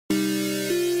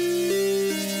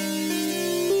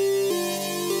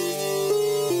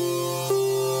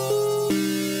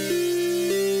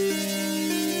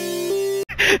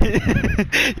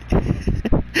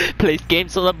Plays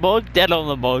games on the bog, dead on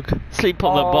the bog, sleep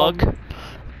on the bog,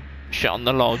 shit on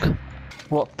the log.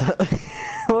 What the?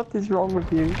 What is wrong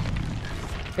with you?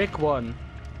 Pick one.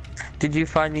 Did you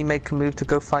finally make a move to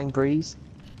go find Breeze?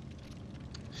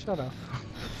 Shut up.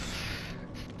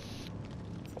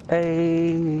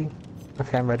 Hey.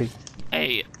 Okay, I'm ready.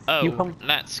 Hey,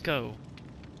 let's go.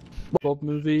 Bob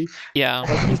movie. Yeah.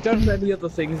 Like, he's done many other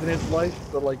things in his life,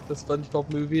 but like the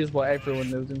SpongeBob movie is what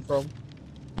everyone knows him from.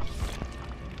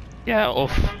 Yeah,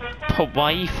 off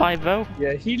Hawaii 5-0.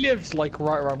 Yeah, he lives like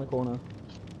right around the corner.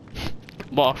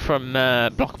 What, from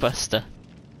Blockbuster?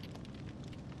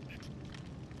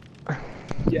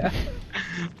 Yeah.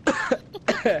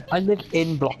 I live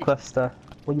in Blockbuster.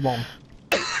 What do you want?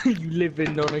 You live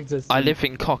in non-existent. I live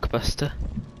in Cockbuster.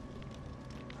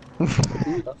 Ooh,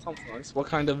 that sounds nice. What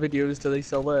kind of videos do they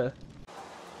sell there?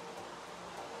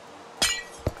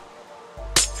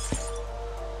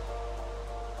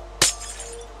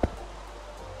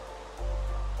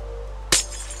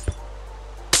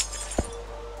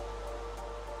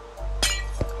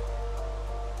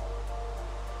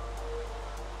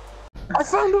 I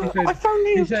found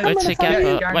you! We're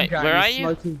together. Wait, where are you?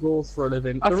 Smoking balls for a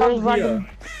living. I They're all found here.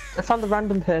 I found the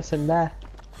random person there.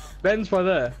 Ben's right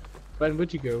there. Ben,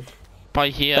 where'd you go? By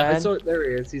here. Ben. I saw it. There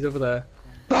he is. He's over there.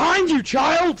 Behind you,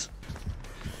 child!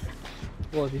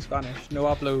 What is he Spanish? No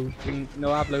hablo. No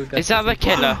hablo. Is that the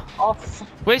killer? Off.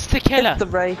 Where's the killer? The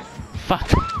Ray. Fuck.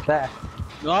 There.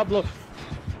 No hablo.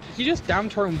 He just down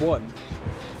turn one.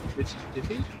 Did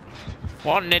he?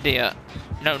 What an idiot.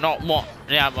 No, not what.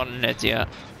 Yeah, I'm an idiot.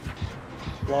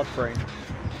 Blood brain.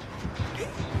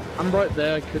 I'm right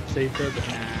there. I could save her, but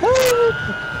nah.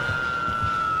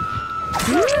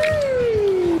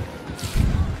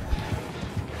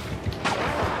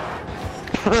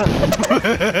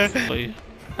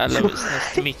 Hello, it's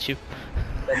nice to meet you.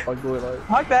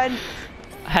 Hi Ben.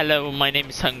 Hello, my name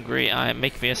is Hungry.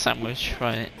 Make me a sandwich,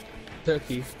 right?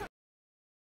 Turkey.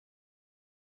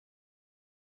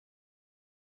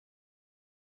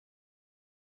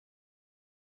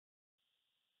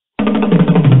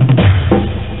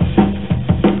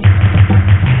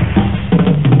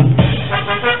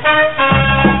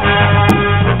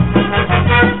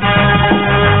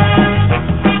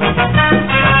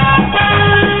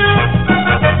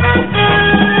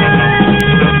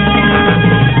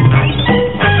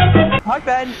 Hi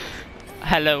Ben.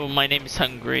 Hello, my name is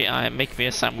Hungry. Make me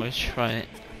a sandwich, right?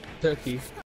 Turkey.